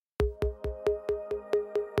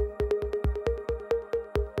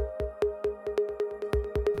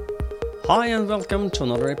Hi and welcome to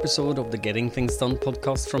another episode of the Getting Things Done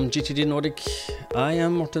podcast from GTD Nordic. I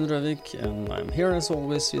am Morten Røvik and I'm here as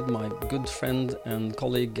always with my good friend and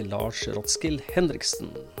colleague Lars Rotskild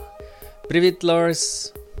Henriksen. Privet,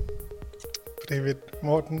 Lars. Privet,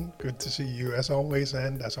 Morten, good to see you as always,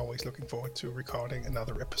 and as always looking forward to recording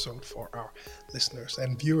another episode for our listeners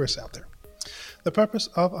and viewers out there. The purpose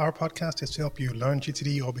of our podcast is to help you learn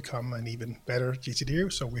GTD or become an even better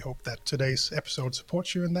GTDer, so we hope that today's episode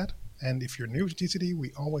supports you in that. And if you're new to GTD,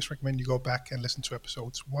 we always recommend you go back and listen to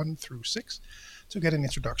episodes 1 through 6 to get an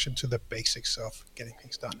introduction to the basics of getting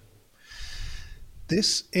things done.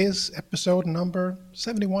 This is episode number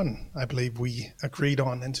 71, I believe we agreed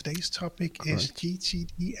on, and today's topic is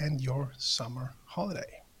GTD and your summer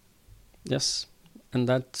holiday. Yes, and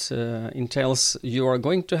that entails you are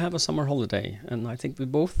going to have a summer holiday, and I think we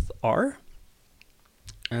both are.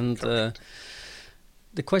 And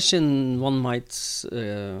the question one might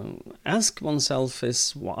ask oneself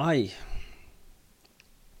is why?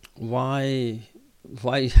 Why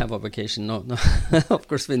have a vacation? No. Of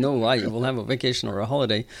course we know why you will have a vacation or a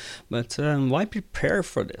holiday, but why prepare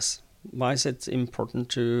for this? Why is it important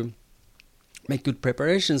to make good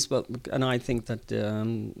preparations? And I think that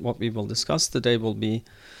what we will discuss today will be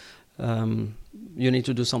you need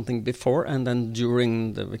to do something before and then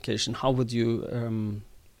during the vacation. How would you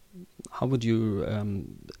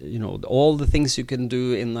all the things you can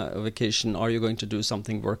do in a vacation, are you going to do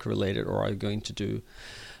something work related or are you going to do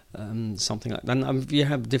something like that? And we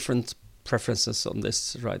have different preferences on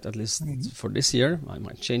this, right? At least for this year. I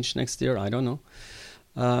might change next year, I don't know.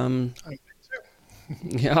 I think so.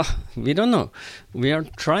 Yeah, we don't know. We are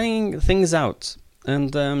trying things out,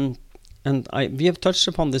 and we have touched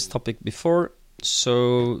upon this topic before.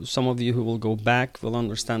 So some of you who will go back will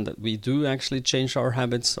understand that we do actually change our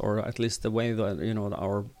habits, or at least the way that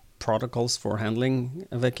our protocols for handling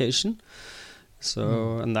a vacation.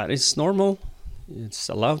 So and that is normal. It's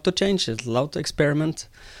allowed to change. It's allowed to experiment.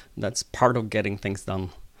 That's part of getting things done.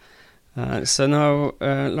 So now,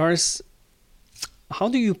 Lars, how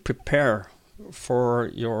do you prepare for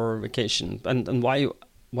your vacation, and why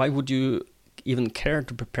would you even care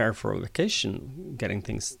to prepare for a vacation, getting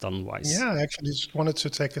things done wise? Yeah, I actually just wanted to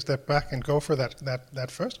take a step back and go for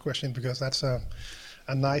that first question, because that's a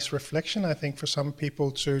nice reflection, I think, for some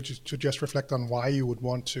people to just reflect on why you would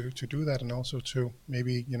want to do that, and also to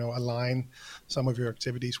maybe align some of your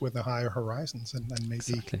activities with the higher horizons, and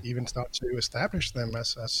maybe even start to establish them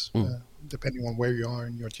as depending on where you are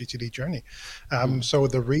in your GTD journey. So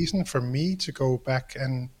the reason for me to go back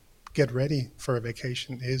and get ready for a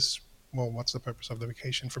vacation is, well, what's the purpose of the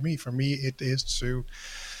vacation for me? For me, it is to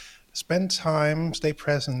spend time, stay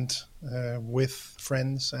present with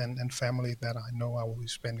friends and family that I know I will be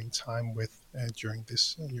spending time with during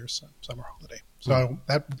this year's summer holiday. So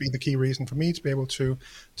that would be the key reason for me, to be able to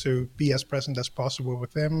be as present as possible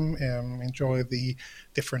with them, enjoy the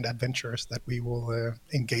different adventures that we will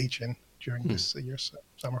engage in during this year's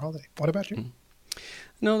summer holiday. What about you?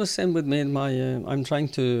 No, the same with me. I'm trying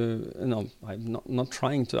to, I'm not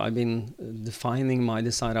trying to. I've been defining my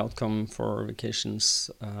desired outcome for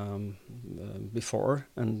vacations before,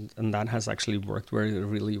 and that has actually worked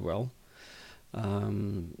really well.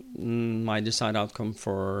 My desired outcome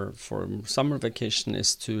for summer vacation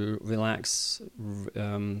is to relax,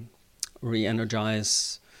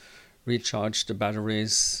 re-energize, recharge the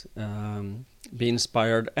batteries, be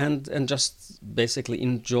inspired, and just basically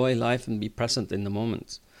enjoy life and be present in the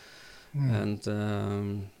moment. And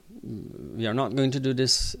we are not going to do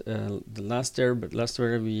this the last year, but last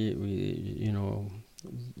year we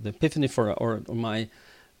the epiphany or my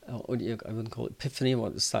I wouldn't call it epiphany.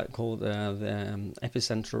 What is that called? The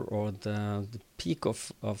epicenter or the peak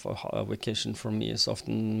of a vacation for me is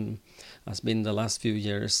often has been the last few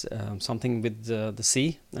years something with the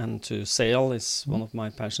sea, and to sail is one of my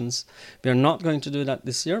passions. We are not going to do that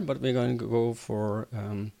this year, but we're going to go for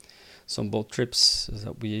some boat trips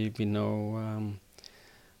that we know.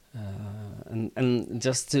 And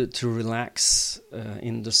just to relax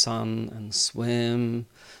in the sun and swim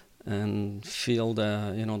and feel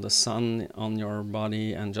the sun on your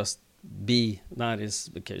body and just be. That is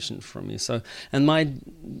vacation for me. So, and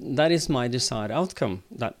that is my desired outcome,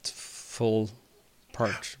 that full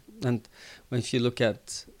part. And if you look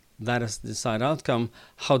at that as the desired outcome,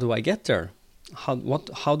 how do I get there?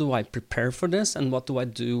 How do I prepare for this, and what do I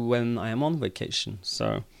do when I am on vacation?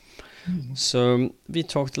 So we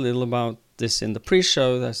talked a little about this in the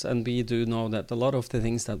pre-show, and we do know that a lot of the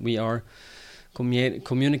things that we are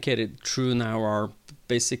communicated through now are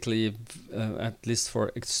basically, at least for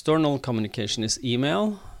external communication, is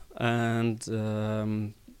email, and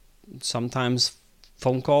sometimes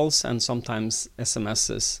phone calls and sometimes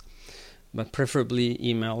SMSs, but preferably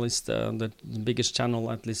email is the biggest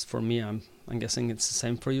channel, at least for me. I'm guessing it's the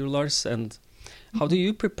same for you, Lars. And how do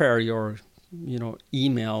you prepare your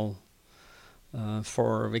email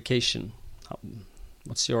for vacation?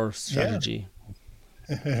 What's your strategy?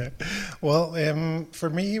 Well, for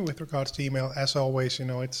me, with regards to email, as always,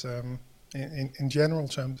 it's in general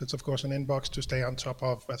terms, it's of course an inbox to stay on top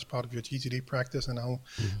of as part of your GTD practice, and I'll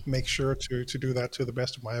make sure to do that to the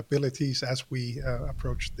best of my abilities as we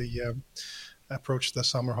approach the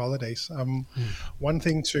summer holidays. One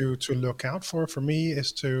thing to look out for me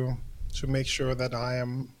is to make sure that I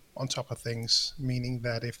am on top of things, meaning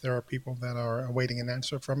that if there are people that are awaiting an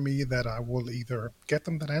answer from me, that I will either get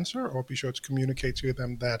them that answer or be sure to communicate to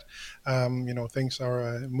them that, things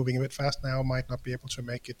are moving a bit fast now, might not be able to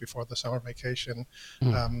make it before the summer vacation.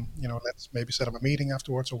 Let's maybe set up a meeting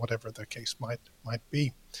afterwards or whatever the case might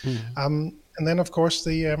be. And then, of course,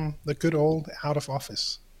 the good old out of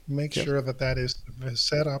office. Make sure that is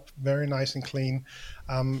set up very nice and clean.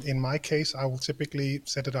 In my case, I will typically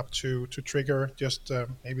set it up to trigger just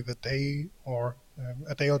maybe the day or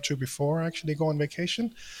a day or two before I actually go on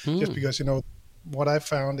vacation. Just because, what I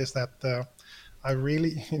found is that I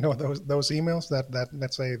really, those emails that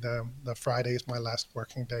let's say the Friday is my last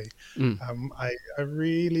working day. I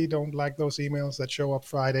really don't like those emails that show up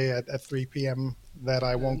Friday at 3 p.m. that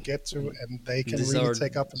I won't get to, and they can really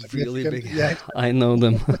take up really big. Yeah, I know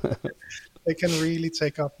them. They can really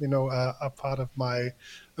take up, a part of my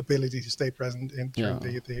ability to stay present during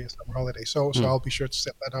the summer holiday. So I'll be sure to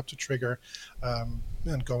set that up to trigger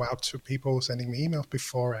and go out to people sending me emails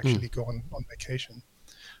before I actually go on vacation.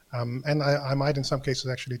 And I might in some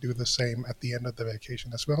cases actually do the same at the end of the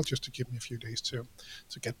vacation as well, just to give me a few days to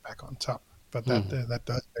get back on top. But that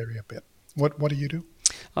does vary a bit. What do you do?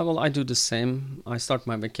 Well, I do the same. I start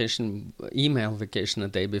my email vacation a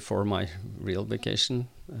day before my real vacation,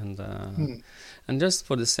 and just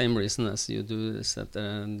for the same reason as you do is that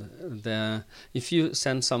if you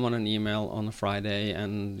send someone an email on a Friday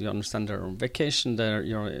and you understand they're on vacation,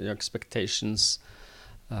 your expectations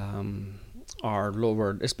are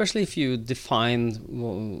lowered, especially if you define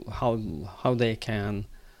how they can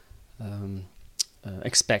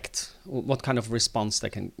expect, what kind of response they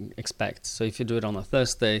can expect. So if you do it on a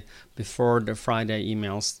Thursday before the Friday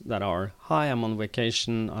emails that are, hi, I'm on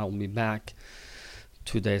vacation, I'll be back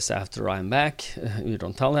 2 days after I'm back, you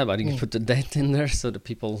don't tell them, but you can put the date in there so the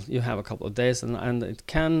people, you have a couple of days, and it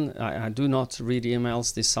can, I do not read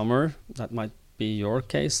emails this summer. That might be your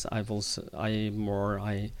case. I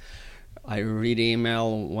read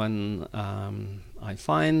email when I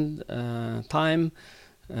find time.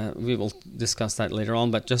 We will discuss that later on,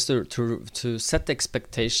 but just to set the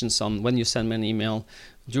expectations on when you send me an email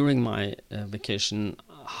during my vacation,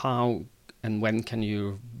 how and when can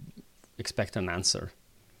you expect an answer?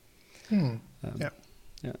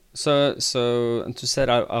 So to set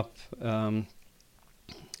up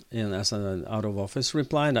as an out of office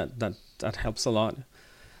reply, that helps a lot.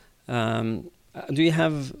 Do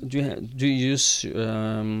you use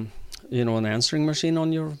an answering machine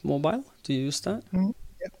on your mobile? Do you use that?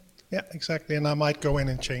 Yeah, exactly. And I might go in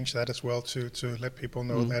and change that as well to let people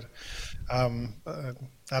know that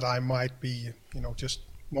that I might be just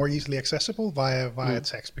more easily accessible via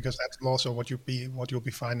text, because that's also what you'll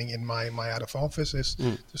be finding in my out of office is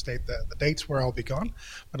to state the dates where I'll be gone.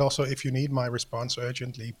 But also, if you need my response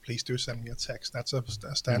urgently, please do send me a text. That's a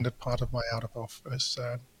standard part of my out of office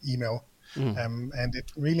email. And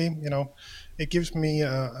it really, it gives me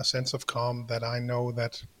a sense of calm that I know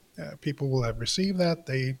that people will have received that.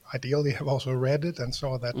 They ideally have also read it and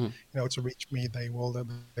saw that, to reach me, they will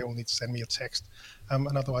need to send me a text.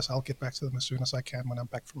 And otherwise, I'll get back to them as soon as I can when I'm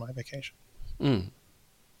back from my vacation.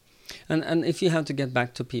 And if you have to get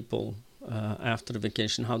back to people after the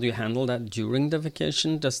vacation, how do you handle that during the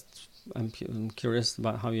vacation? I'm curious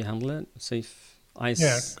about how you handle it. So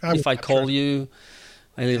if I call you,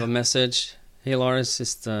 I leave a message. Hey Lars,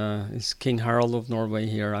 it's King Harald of Norway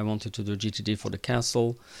here. I wanted to do GTD for the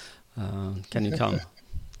castle. Can you come?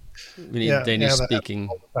 We need Danish speaking.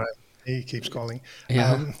 He keeps calling.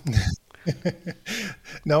 Yeah.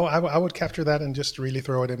 No, I would capture that and just really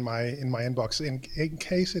throw it in my inbox. In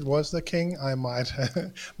case it was the king, I might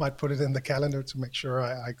put it in the calendar to make sure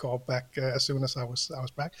I call back as soon as I was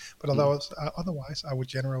back. But otherwise, I would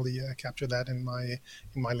generally capture that in my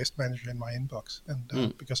list manager in my inbox,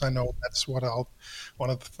 and because I know that's one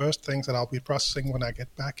of the first things that I'll be processing when I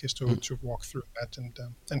get back is to walk through that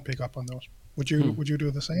and pick up on those. Would you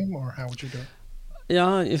do the same, or how would you do it?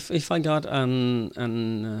 Yeah, if I got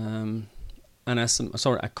an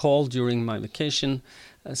a call during my vacation.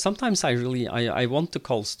 Sometimes I want the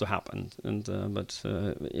calls to happen, and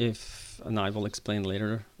I will explain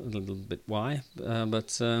later a little bit why.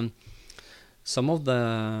 But some of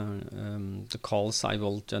the calls I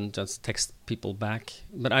will just text people back,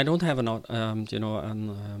 but I don't have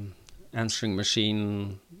an answering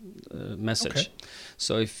machine message. Okay.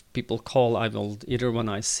 So if people call, I will either when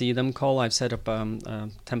I see them call, I've set up a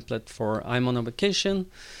template for I'm on a vacation,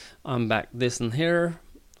 I'm back this and here.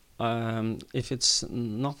 If it's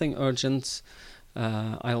nothing urgent,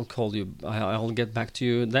 I'll call you. I'll get back to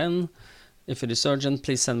you then. If it is urgent,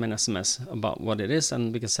 please send me an SMS about what it is,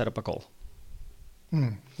 and we can set up a call.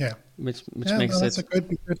 Yeah, which makes that's a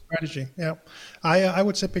good strategy. Yeah, I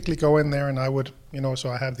would typically go in there and I would, so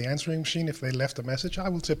I have the answering machine. If they left a message, I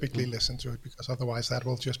will typically listen to it, because otherwise that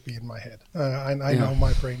will just be in my head. I know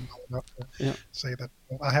my brain well enough to say that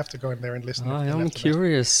I have to go in there and listen. I am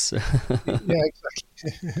curious. Yeah,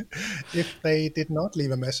 exactly. If they did not leave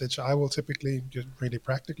a message, I will typically just really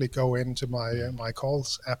practically go into my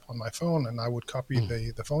calls app on my phone, and I would copy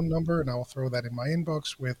the phone number, and I will throw that in my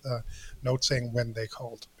inbox with a note saying when they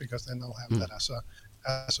called, because then I'll have that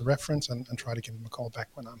as a reference and try to give them a call back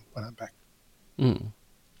when I'm back.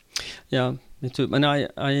 Yeah, me too.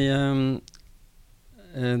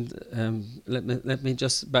 And let me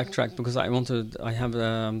just backtrack, because I have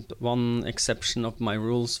one exception of my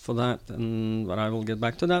rules for that, but I will get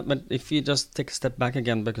back to that. But if you just take a step back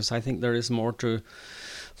again, because I think there is more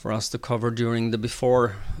for us to cover during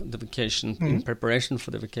before the vacation, in preparation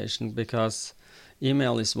for the vacation, because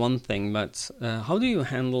email is one thing, but how do you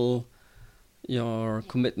handle your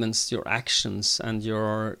commitments, your actions, and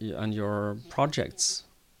your projects,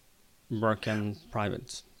 work and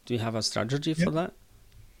private? Do you have a strategy for that?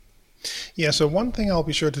 Yeah, so one thing I'll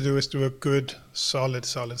be sure to do is do a good, solid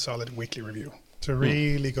weekly review, to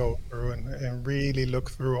really go through and really look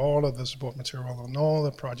through all of the support material and all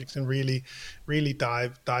the projects, and really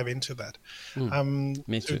dive into that.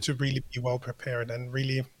 To really be well prepared, and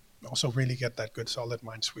really get that good solid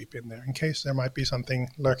mind sweep in there, in case there might be something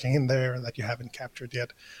lurking in there that you haven't captured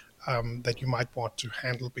yet, that you might want to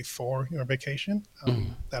handle before your vacation.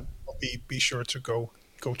 That will be sure to go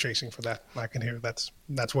chasing for that. I can hear that's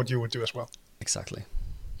what you would do as well. Exactly.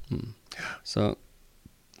 So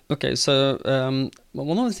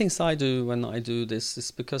one of the things I do when I do this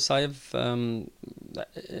is because I've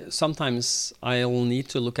sometimes I'll need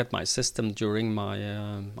to look at my system during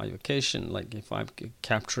my vacation, like if I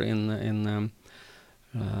capture in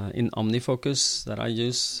OmniFocus that I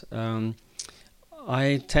use.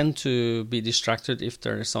 I tend to be distracted if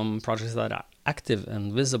there are some projects that are active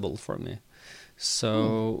and visible for me.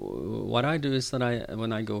 So what I do is that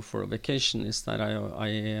when I go for a vacation, is that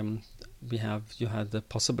you have the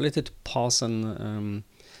possibility to pause a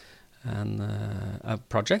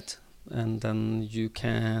project, and then you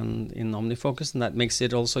can in OmniFocus, and that makes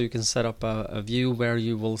it also you can set up a view where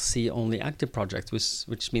you will see only active projects,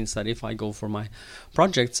 which means that if I go for my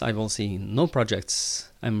projects, I will see no projects.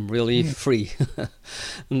 I'm really free,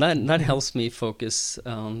 and that helps me focus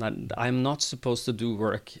on that I'm not supposed to do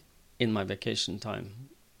work in my vacation time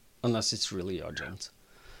unless it's really urgent,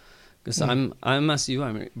 because I'm as you,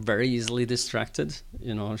 I'm very easily distracted.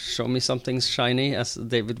 Show me something shiny, as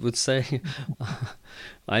David would say.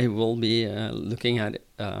 I will be looking at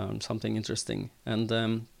something interesting,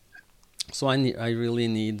 and so I really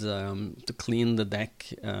need to clean the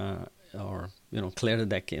deck, or clear the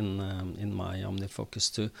deck in my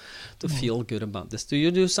OmniFocus to feel good about this. Do you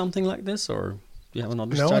do something like this, or do you have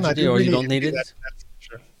another strategy, or you don't need it?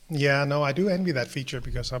 Yeah, no, I do envy that feature,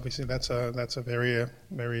 because obviously that's a very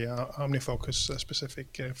OmniFocus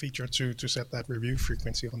specific feature to set that review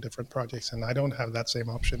frequency on different projects, and I don't have that same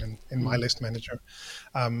option in my list manager,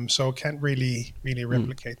 so can't really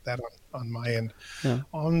replicate that on my end. Yeah.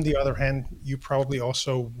 On the other hand, you probably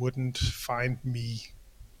also wouldn't find me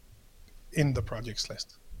in the projects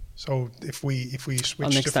list. So if we switch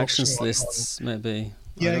on next to actions lists, maybe.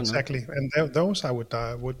 Yeah, exactly. And those I would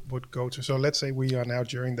go to. So let's say we are now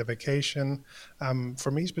during the vacation.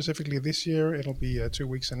 For me specifically this year, it'll be 2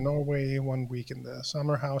 weeks in Norway, 1 week in the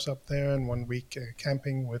summer house up there, and 1 week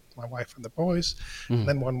camping with my wife and the boys, and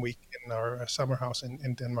then 1 week in our summer house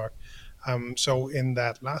in Denmark. So in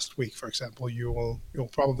that last week, for example, you'll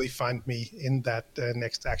probably find me in that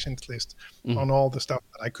next actions list on all the stuff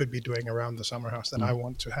that I could be doing around the summer house that I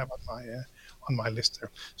want to have on my list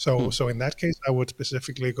there. So in that case, I would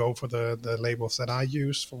specifically go for the labels that I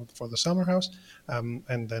use for the summer house,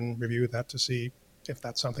 and then review that to see if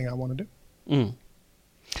that's something I want to do.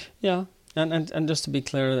 Yeah, And just to be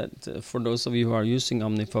clear, that for those of you who are using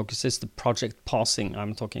OmniFocus, it's the project pausing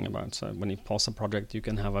I'm talking about. So when you pause a project, you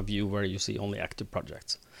can have a view where you see only active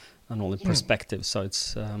projects and only perspective. So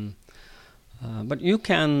it's, but you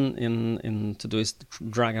can in Todoist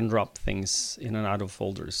drag and drop things in and out of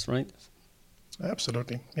folders, right?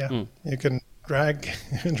 Absolutely, yeah. You can drag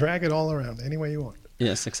it all around any way you want.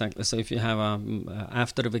 Yes, exactly. So if you have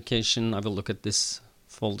after the vacation, I will look at this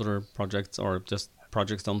folder projects or just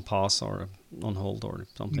projects on pause or on hold or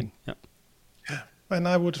something. Yeah. And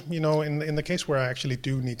I would, in the case where I actually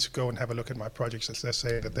do need to go and have a look at my projects, let's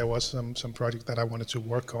say that there was some project that I wanted to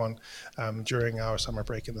work on during our summer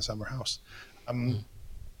break in the summer house.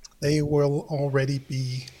 They will already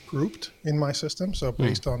be grouped in my system, so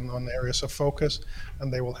based on areas of focus,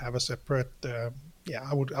 and they will have a separate,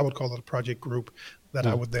 I would call it a project group that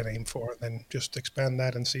I would then aim for, and then just expand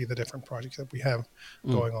that and see the different projects that we have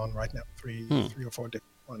going on right now. Three or four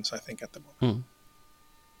different ones, I think, at the moment.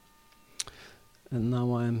 And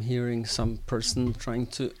now I'm hearing some person trying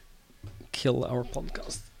to kill our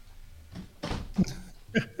podcast.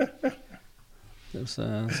 There's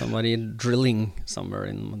somebody drilling somewhere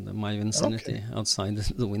in my vicinity outside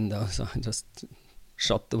the window, so I just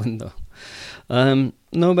shut the window.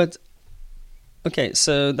 No, but okay,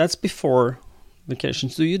 so that's before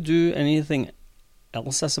vacations. Do you do anything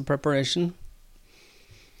else as a preparation?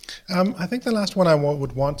 I think the last one I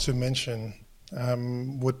would want to mention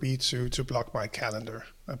would be to block my calendar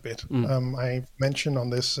a bit. I've mentioned on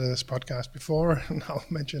this podcast before, and I'll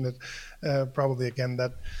mention it probably again,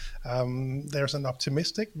 that there's an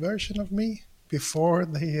optimistic version of me before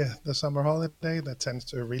the summer holiday that tends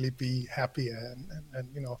to really be happy and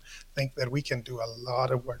think that we can do a lot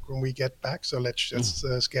of work when we get back. So let's just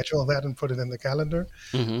schedule that and put it in the calendar.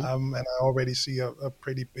 And I already see a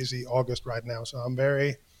pretty busy August right now. So I'm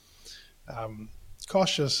very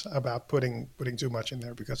cautious about putting too much in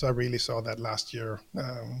there, because I really saw that last year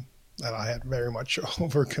that I had very much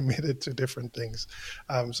overcommitted to different things.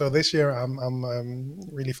 So this year I'm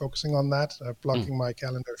really focusing on that, blocking my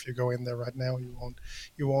calendar. If you go in there right now,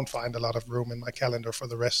 you won't find a lot of room in my calendar for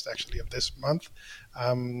the rest actually of this month.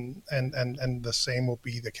 And the same will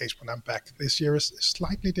be the case when I'm back. This year is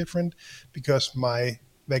slightly different because my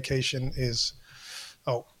vacation is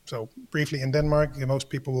so briefly, in Denmark, most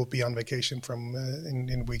people will be on vacation from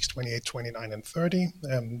in weeks 28, 29, and 30.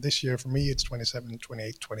 This year, for me, it's 27,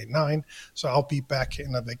 28, 29. So I'll be back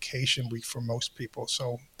in a vacation week for most people.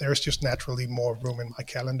 So there's just naturally more room in my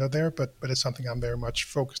calendar there, but it's something I'm very much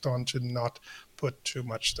focused on to not put too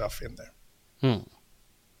much stuff in there.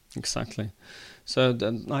 Exactly. So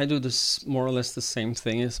I do this more or less the same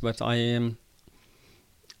thing, but I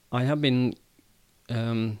have been...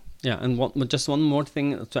 and just one more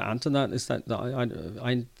thing to add to that is that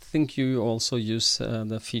I think you also use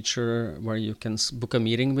the feature where you can book a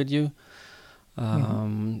meeting with you,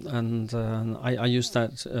 and I use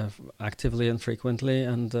that actively and frequently,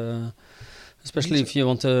 and especially if you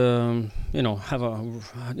want to,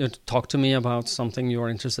 talk to me about something you are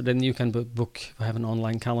interested in, you can I have an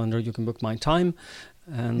online calendar. You can book my time,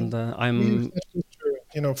 and I'm.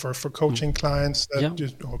 For coaching clients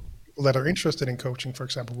that are interested in coaching, for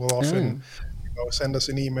example, will often send us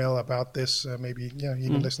an email about this,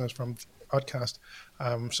 even listeners from the podcast.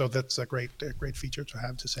 So that's a great feature to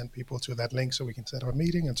have, to send people to that link so we can set up a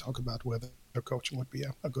meeting and talk about whether coaching would be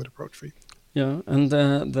a good approach for you. Yeah, and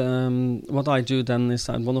what I do then is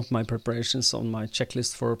that one of my preparations on my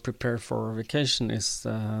checklist for prepare for vacation is,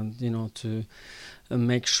 to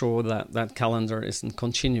make sure that calendar isn't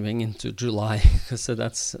continuing into July, because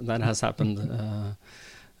that has happened.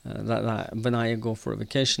 When I go for a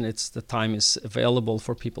vacation, the time is available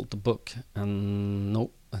for people to book, and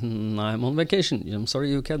I'm on vacation. I'm sorry,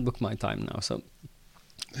 you can't book my time now. So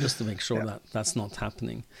just to make sure that that's not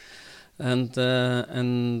happening, and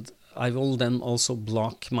I will then also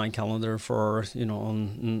block my calendar for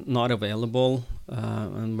on not available,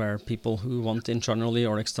 and where people who want internally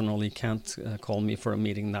or externally can't call me for a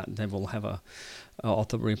meeting, that they will have a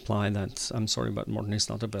auto reply that I'm sorry, but Morten is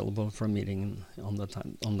not available for a meeting on that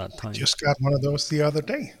time. I just got one of those the other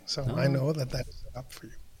day, so I know that is set up for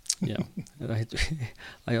you. Yeah, right.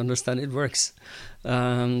 I understand it works,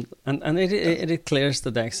 and it clears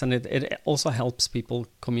the decks, and it also helps people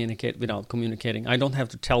communicate without communicating. I don't have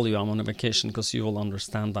to tell you I'm on a vacation, because you will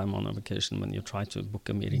understand I'm on a vacation when you try to book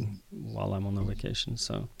a meeting while I'm on a vacation.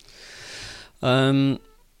 So,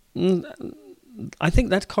 I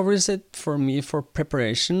think that covers it for me for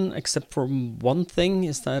preparation, except for one thing,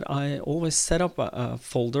 is that I always set up a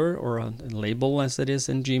folder or a label, as it is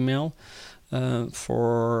in Gmail,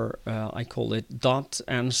 for I call it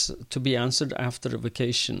to be answered after the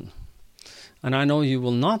vacation. And I know you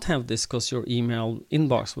will not have this because your email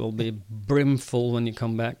inbox will be brimful when you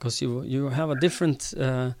come back, because you have a different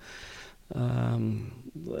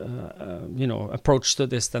approach to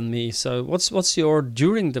this than me. So what's your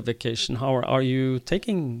during the vacation? How are you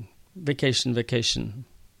taking vacation?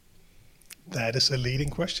 That is a leading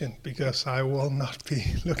question, because I will not be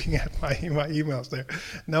looking at my emails there.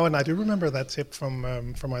 No, and I do remember that tip from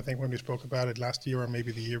I think when we spoke about it last year or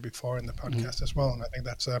maybe the year before in the podcast as well. And I think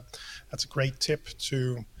that's a great tip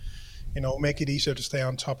to, make it easier to stay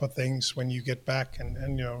on top of things when you get back,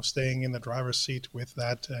 and staying in the driver's seat with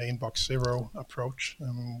that inbox zero approach.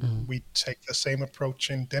 We take the same approach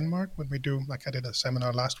in Denmark when we do, like I did a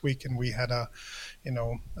seminar last week, and we had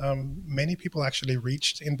many people actually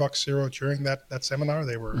reached inbox zero during that seminar.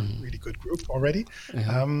 They were a really good group already.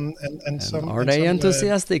 Yeah. And some, are they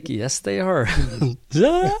enthusiastic? Yes, they are.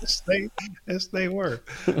 yes, they were.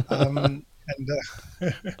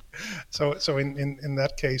 So in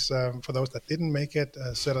that case, for those that didn't make it,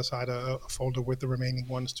 set aside a folder with the remaining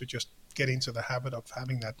ones to just get into the habit of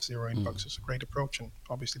having that zero inbox is a great approach, and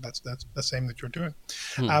obviously that's the same that you're doing.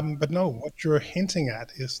 But no, what you're hinting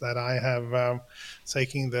at is that I have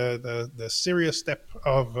taken the serious step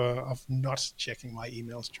of not checking my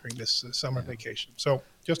emails during this summer vacation. So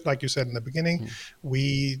just like you said in the beginning,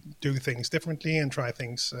 we do things differently and try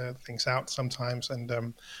things out sometimes.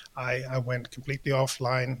 And I went completely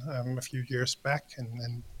offline a few years back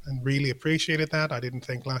and really appreciated that. I didn't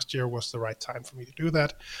think last year was the right time for me to do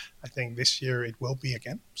that. I think this year it will be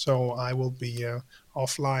again. So I will be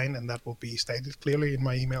offline, and that will be stated clearly in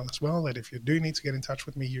my email as well, that if you do need to get in touch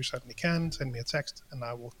with me, you certainly can. Send me a text and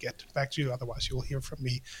I will get back to you. Otherwise, you'll hear from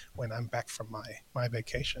me when I'm back from my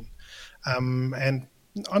vacation. And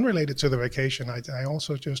unrelated to the vacation, I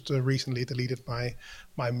also just recently deleted my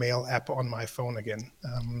mail app on my phone again.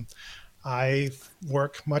 I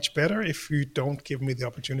work much better if you don't give me the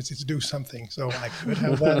opportunity to do something. So I could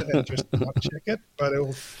have that and just not check it, but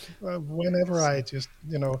it'll, whenever I just,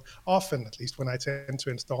 often, at least when I tend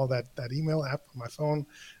to install that email app on my phone,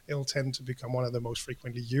 it'll tend to become one of the most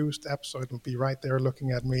frequently used apps. So it'll be right there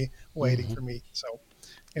looking at me, waiting for me. So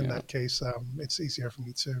in that case, it's easier for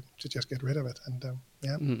me to just get rid of it.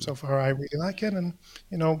 And so far I really like it. And,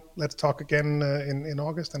 let's talk again in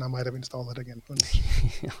August, and I might have installed it again.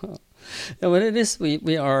 Yeah, but it is,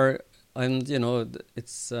 we are, and,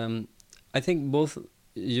 it's, I think both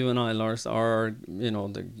you and I, Lars, are,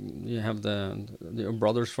 you have your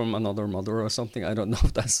brothers from another mother or something. I don't know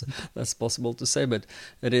if that's possible to say, but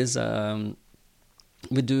it is,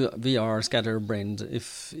 we are scatterbrained,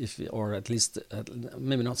 or at least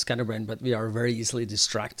maybe not scatterbrained, but we are very easily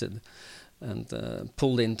distracted and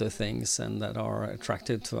pulled into things and that are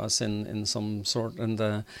attracted to us in some sort. And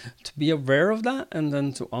to be aware of that, and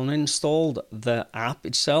then to uninstall the app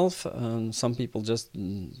itself. Some people just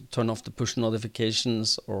turn off the push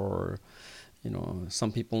notifications, or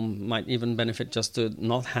some people might even benefit just to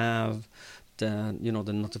not have the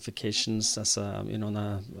notifications as a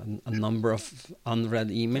number of unread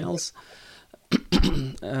emails.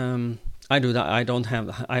 I do that.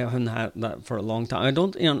 I haven't had that for a long time. I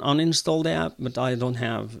don't uninstall the app, but I don't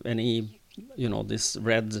have any, this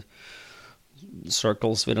red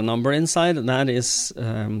circles with a number inside. That is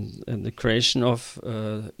the creation of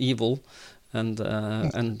evil. And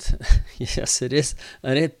yes, it is,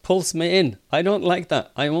 and it pulls me in. I don't like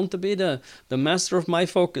that. I want to be the master of my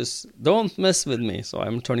focus. Don't mess with me. So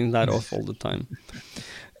I'm turning that off all the time.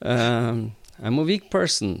 I'm a weak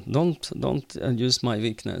person. Don't use my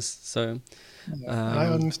weakness. So I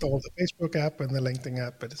uninstalled the Facebook app and the LinkedIn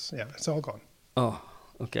app, but it's all gone. Oh,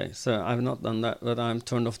 okay. So I've not done that, but I'm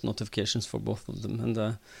turned off notifications for both of them,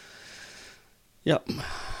 and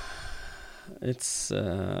it's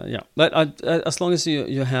but as long as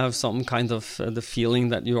you have some kind of the feeling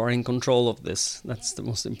that you are in control of this, that's the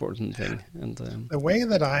most important thing. And the way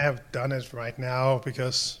that I have done it right now,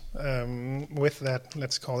 because with that,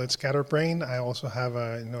 let's call it scatterbrain, I also have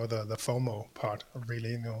the FOMO part of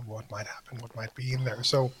really what might happen, what might be in there.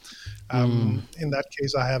 So in that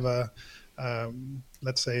case, I have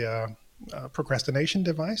let's say a procrastination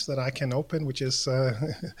device that I can open, which is, I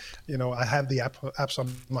have the apps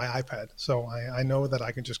on my iPad. So I know that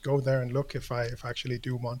I can just go there and look if I actually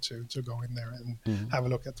do want to go in there and have a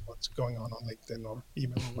look at what's going on LinkedIn or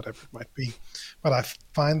email or whatever it might be. But I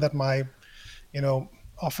find that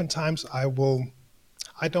oftentimes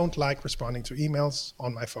I don't like responding to emails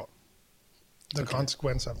on my phone. The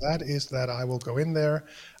consequence of that is that I will go in there,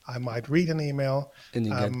 I might read an email. And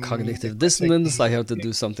you get cognitive It might take dissonance. me I have to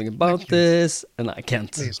do something about exactly. this, and I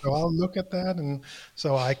can't. So I'll look at that, and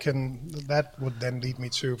so I can. That would then lead me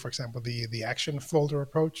to, for example, the action folder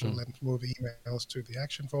approach. So let's move emails to the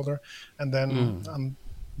action folder, and then I'm,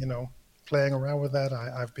 playing around with that.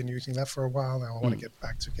 I've been using that for a while now. I want to get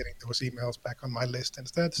back to getting those emails back on my list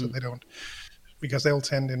instead, so they don't, because they'll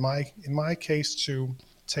tend, in my case, to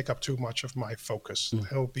take up too much of my focus.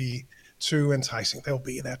 They'll be too enticing. There'll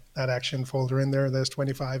be that action folder in there. There's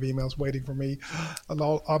 25 emails waiting for me.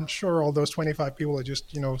 I'm sure all those 25 people are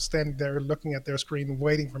just, standing there looking at their screen,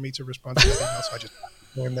 waiting for me to respond to that email. So I just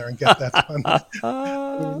go in there and get that done.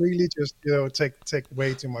 It'll really just, take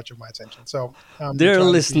way too much of my attention. So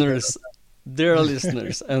Dear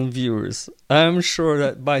listeners and viewers, I'm sure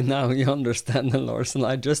that by now you understand that Lars and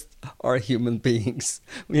I just are human beings.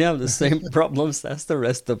 We have the same problems as the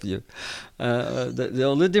rest of you. The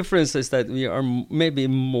only difference is that we are maybe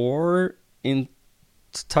more in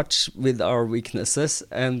touch with our weaknesses,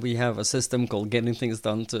 and we have a system called Getting Things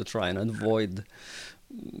Done to try and avoid,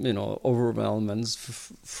 overwhelm and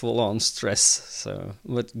full-on stress. So,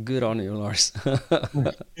 but good on you, Lars.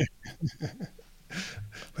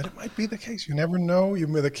 But it might be the case. You never know.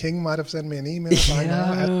 The king might have sent me an email by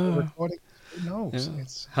now at the recording. Who knows? Yeah.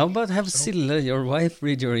 How about have Silla, your wife,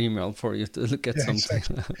 read your email for you to look at something?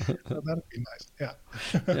 Exactly. Well, that'd be nice. Yeah.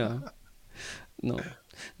 Yeah. No,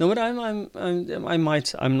 but I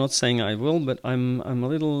might. I'm not saying I will, but I'm a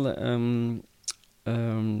little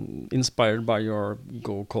inspired by your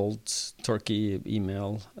Go Cold Turkey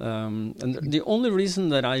email. And the only reason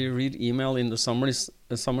that I read email in the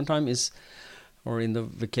summertime is, or in the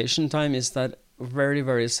vacation time, is that very,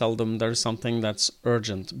 very seldom there's something that's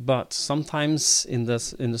urgent. But sometimes in the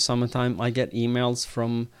summertime, I get emails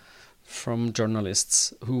from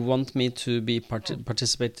journalists who want me to be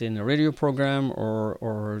participate in a radio program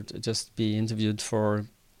or just be interviewed for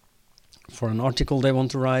an article they want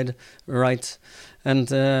to write, and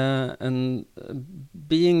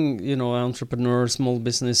being an entrepreneur, small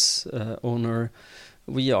business owner.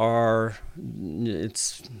 We are,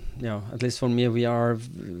 at least for me,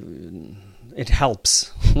 it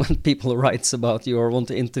helps when people writes about you or want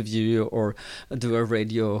to interview you or do a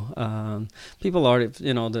radio. People are,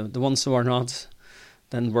 the ones who are not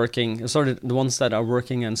then working, the ones that are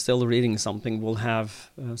working and still reading something will have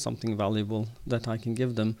something valuable that I can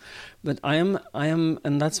give them. But I am,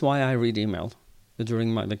 and that's why I read email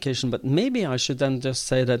during my vacation. But maybe I should then just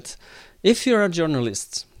say that if you're a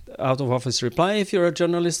journalist, out of office reply, if you're a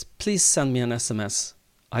journalist, please send me an SMS.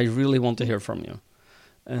 I really want to hear from you.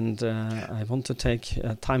 And I want to take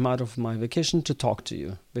time out of my vacation to talk to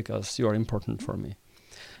you because you're important for me.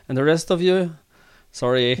 And the rest of you,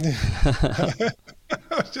 sorry.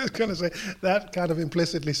 I was just going to say, that kind of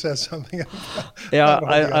implicitly says something.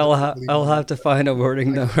 I'll have to find a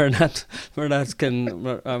wording where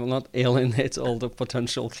I will not alienate all the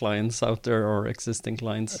potential clients out there or existing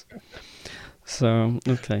clients. So,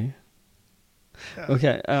 okay. Yeah.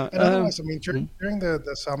 Okay. And otherwise, during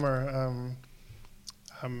the summer,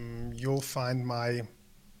 you'll find my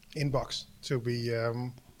inbox to be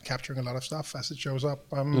capturing a lot of stuff as it shows up.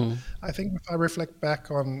 I think if I reflect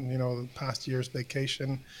back on, the past year's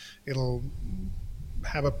vacation, it'll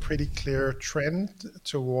have a pretty clear trend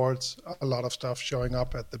towards a lot of stuff showing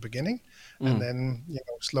up at the beginning and then,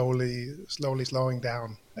 slowly slowing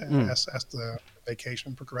down as the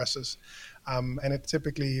vacation progresses. And it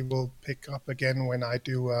typically will pick up again when I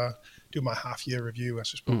do my half-year review,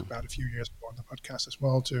 as I spoke about a few years ago on the podcast as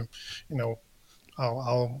well.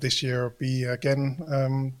 I'll this year be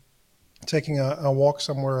again taking a walk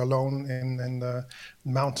somewhere alone in the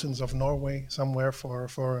mountains of Norway, somewhere for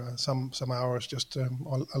some hours, just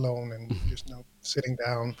alone and just sitting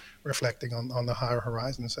down, reflecting on the higher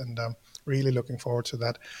horizons, and really looking forward to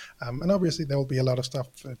that. And obviously there will be a lot of stuff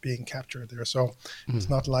being captured there, so it's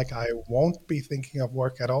not like I won't be thinking of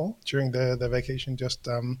work at all during the vacation. Just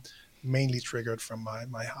mainly triggered from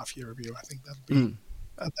my half-year review. I think that'll be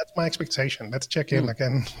that's my expectation. Let's check in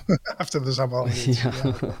again after the summer.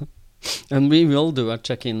 Yeah. And we will do a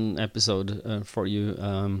check-in episode for you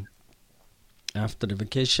after the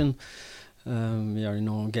vacation. We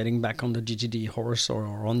are, getting back on the GGD horse or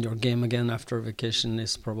on your game again after vacation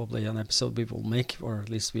is probably an episode we will make, or at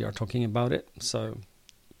least we are talking about it. So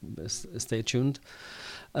stay tuned.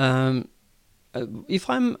 If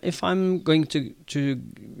I'm going to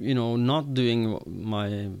not doing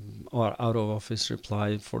my out of office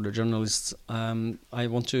reply for the journalists, I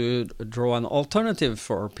want to draw an alternative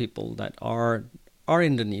for people that are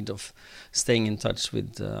in the need of staying in touch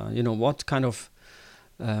with what kind of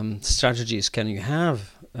strategies can you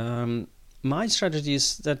have. my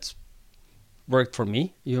strategies that worked for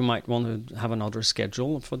me. You might want to have another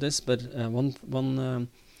schedule for this, but one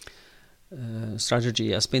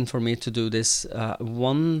strategy has been for me to do this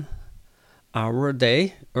 1 hour a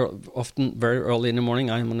day, or often very early in the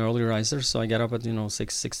morning. I'm an early riser, so I get up at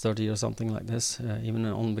 6:30 or something like this, even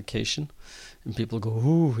on vacation. And people go,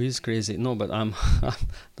 "Ooh, he's crazy." No, but I'm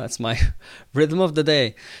that's my rhythm of the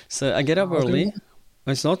day. So I get up early.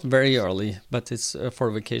 It's not very early, but it's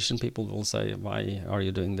for vacation. People will say, "Why are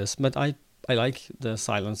you doing this?" But I like the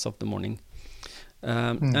silence of the morning,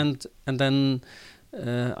 and then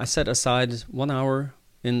I set aside 1 hour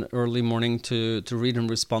in early morning to read and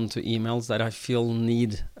respond to emails that I feel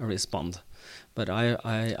need a respond, but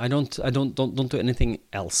I don't do anything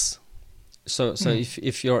else. So if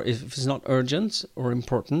it's not urgent or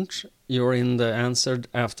important, you're in the answered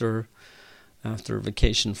after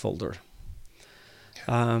vacation folder.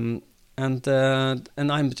 And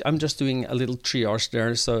I'm just doing a little triage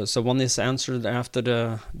there. So one is answered after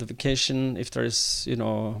the vacation. If there is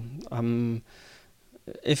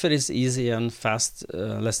if it is easy and fast,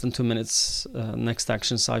 less than 2 minutes, next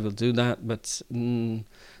actions, I will do that. But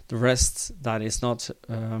the rest that is not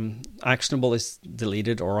actionable is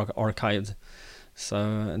deleted or archived. So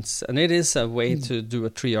and it is a way to do a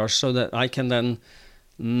triage so that I can then,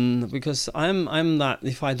 because I'm that,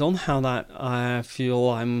 if I don't have that, I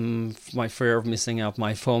feel my fear of missing out,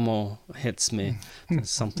 my FOMO hits me.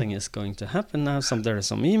 Something is going to happen now. There are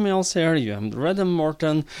some emails here. You haven't read them,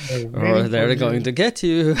 Morten, or they're going to get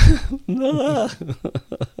you.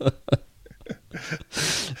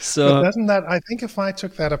 So but doesn't that? I think if I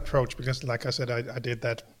took that approach, because like I said, I did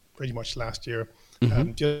that pretty much last year.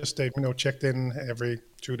 Just checked in every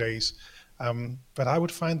 2 days. But I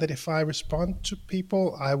would find that if I respond to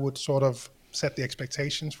people, I would sort of set the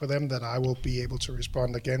expectations for them that I will be able to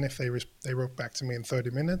respond again if they wrote back to me in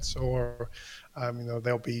 30 minutes, or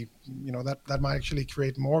they'll be that might actually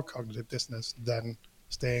create more cognitive dissonance than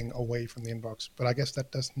staying away from the inbox. But I guess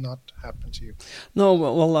that does not happen to you. No,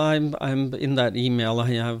 well, I'm in that email.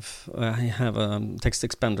 I have a text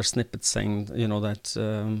expander snippet saying, that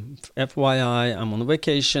FYI, I'm on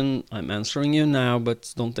vacation. I'm answering you now,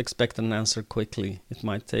 but don't expect an answer quickly. It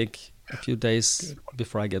might take a few days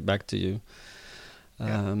before I get back to you.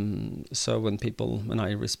 So when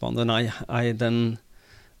I respond, and I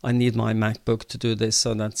need my MacBook to do this,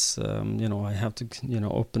 so that's I have to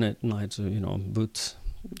open it, and I have to boot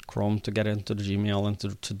Chrome to get into the Gmail and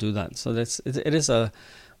to do that. So it is a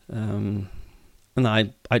and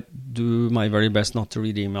I do my very best not to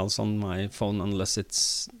read emails on my phone unless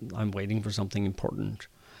I'm waiting for something important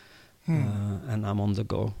and I'm on the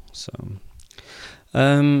go. So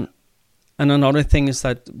and another thing is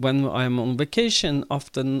that when I'm on vacation,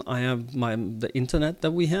 often I have the internet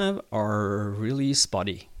that we have are really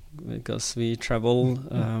spotty because we travel.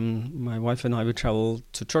 My wife and I would travel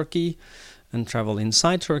to Turkey and travel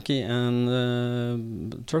inside Turkey,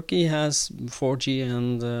 and Turkey has 4G,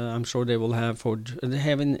 and I'm sure they will have 4G. They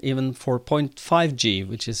have even 4.5G,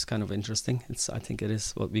 which is kind of interesting. I think it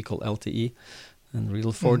is what we call LTE and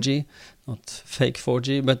real 4G, not fake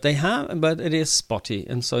 4G. But it is spotty,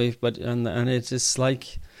 and so and it is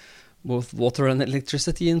like both water and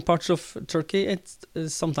electricity in parts of Turkey. It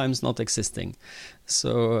is sometimes not existing.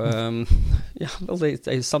 So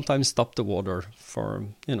they sometimes stop the water for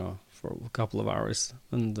a couple of hours,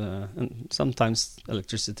 and sometimes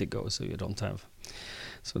electricity goes, so you don't have.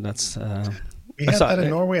 So that's. We had that in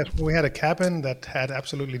Norway. We had a cabin that had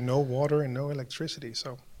absolutely no water and no electricity.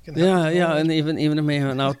 So. And even may have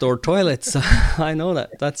an outdoor toilet. So I know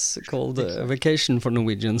that. That's called a vacation for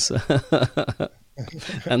Norwegians.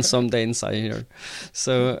 And some Danes I hear.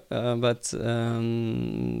 So, but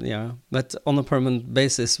on a permanent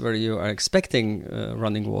basis where you are expecting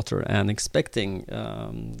running water and expecting,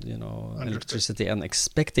 electricity and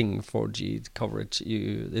expecting 4G coverage,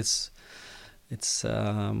 it's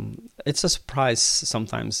a surprise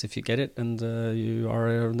sometimes if you get it, and you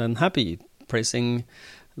are then happy, praising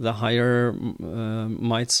the higher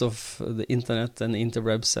mights of the internet and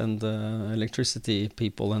interwebs and electricity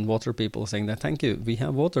people and water people, saying that thank you, we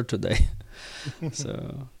have water today.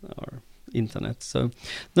 So our internet. So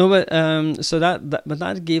no, but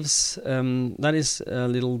that gives that is a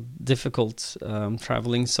little difficult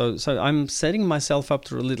traveling. So I'm setting myself up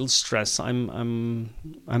to a little stress. I'm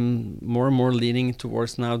more and more leaning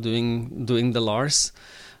towards now doing the Lars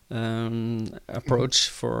approach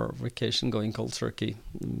for vacation, going cold turkey.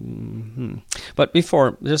 But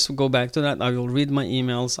before, just to go back to that, I will read my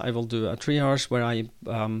emails. I will do a triage where I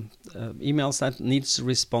emails that needs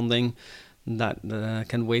responding that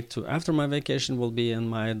can wait to after my vacation will be in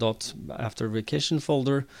my after vacation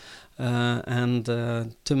folder. and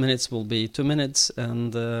 2 minutes will be 2 minutes,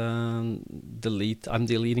 and delete. I'm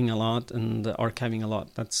deleting a lot and archiving a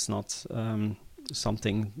lot. That's not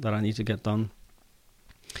something that I need to get done.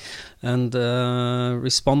 And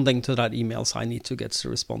responding to that emails I need to get to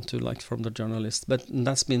respond to, like from the journalist. But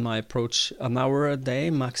that's been my approach, an hour a day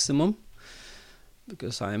maximum,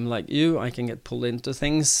 because I'm like you, I can get pulled into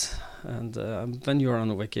things. And when you're on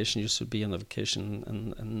a vacation, you should be on a vacation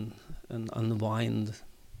and unwind.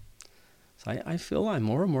 So I feel I'm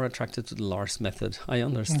more and more attracted to the Lars method. I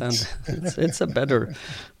understand. it's a better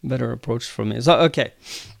approach for me. So, okay.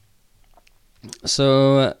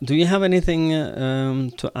 So, do you have anything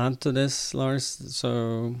to add to this, Lars?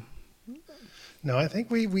 So, no, I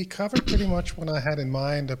think we covered pretty much what I had in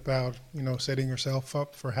mind about, setting yourself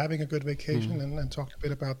up for having a good vacation, and talked a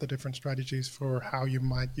bit about the different strategies for how you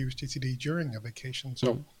might use GTD during a vacation.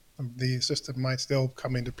 So the system might still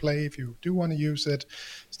come into play if you do want to use it,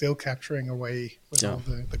 still capturing away with all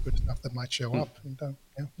the good stuff that might show up. And,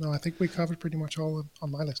 I think we covered pretty much all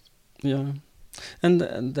on my list. Yeah. And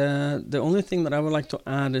the only thing that I would like to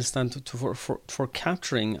add is that for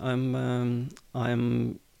capturing, I'm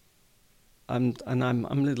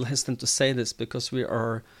a little hesitant to say this because we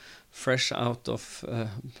are fresh out of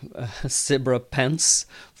Zebra pens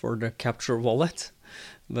for the Capture wallet,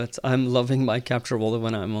 but I'm loving my Capture wallet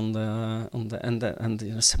when I'm on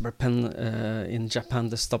the Zebra pen in Japan.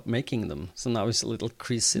 They stopped making them, so now it's a little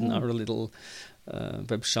crease in our little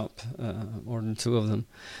web shop, more than 2 of them.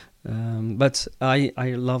 But I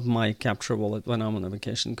love my Capture wallet when I'm on a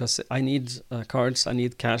vacation because I need cards, I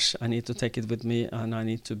need cash, I need to take it with me, and I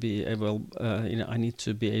need to be able,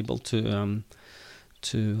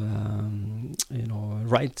 to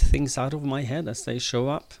write things out of my head as they show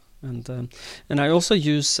up, and I also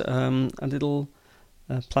use a little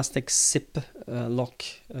plastic zip lock.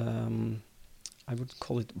 I would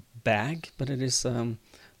call it bag, but it is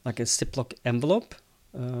like a Ziploc envelope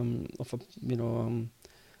of a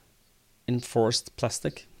enforced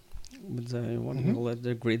plastic with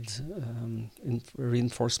the grid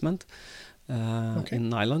reinforcement in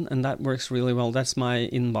nylon, and that works really well. That's my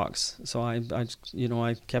inbox. So I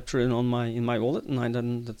capture it in my wallet, and I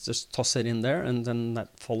then just toss it in there, and then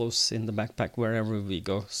that follows in the backpack wherever we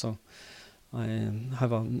go. So I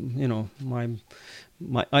have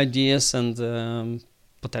my ideas and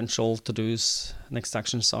potential to-dos, next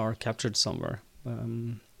actions are captured somewhere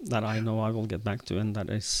that I know I will get back to, and that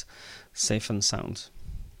is safe and sound.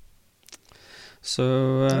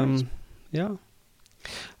 So,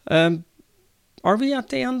 are we at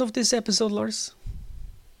the end of this episode, Lars?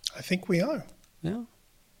 I think we are. Yeah.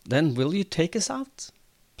 Then will you take us out,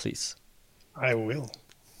 please? I will.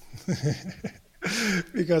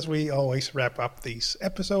 Because we always wrap up these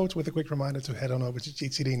episodes with a quick reminder to head on over to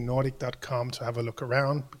gtdnordic.com to have a look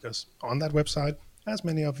around, because on that website, as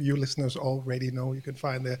many of you listeners already know, you can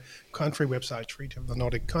find the country websites for each of the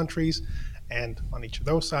Nordic countries. And on each of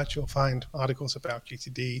those sites, you'll find articles about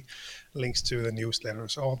GTD, links to the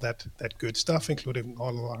newsletters, all that good stuff, including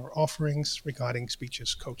all of our offerings regarding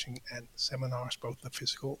speeches, coaching, and seminars, both the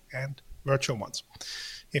physical and virtual ones.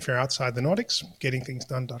 If you're outside the Nordics,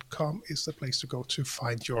 gettingthingsdone.com is the place to go to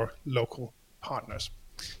find your local partners.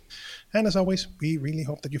 And as always, we really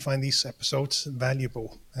hope that you find these episodes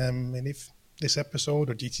valuable. And if this episode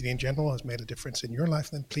or GTD in general has made a difference in your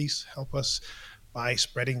life, then please help us by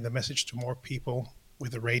spreading the message to more people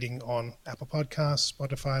with a rating on Apple Podcasts,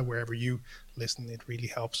 Spotify, wherever you listen. It really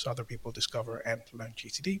helps other people discover and learn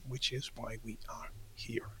GTD, which is why we are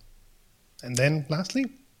here. And then lastly,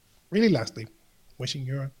 wishing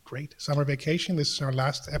you a great summer vacation. This is our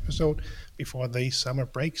last episode before the summer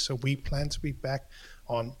break, so we plan to be back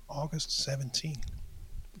on August 17.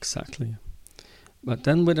 Exactly. But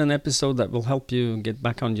then with an episode that will help you get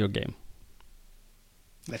back on your game.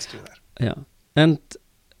 Let's do that. Yeah. And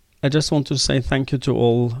I just want to say thank you to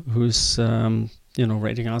all who's,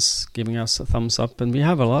 rating us, giving us a thumbs up. And we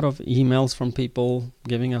have a lot of emails from people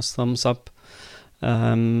giving us thumbs up. I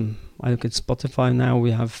look at Spotify now.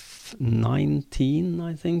 We have 19,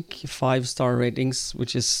 I think, 5-star ratings,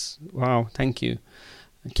 which is, wow, thank you.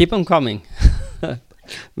 Keep them coming.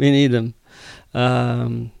 We need them.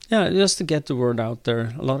 Just to get the word out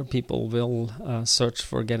there. A lot of people will search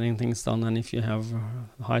for getting things done, and if you have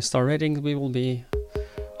high star ratings, we will be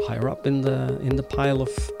higher up in the pile of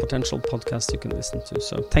potential podcasts you can listen to.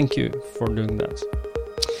 So thank you for doing that.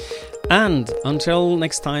 And until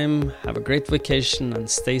next time, have a great vacation and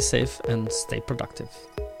stay safe and stay productive.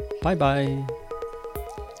 Bye bye.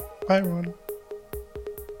 Bye everyone.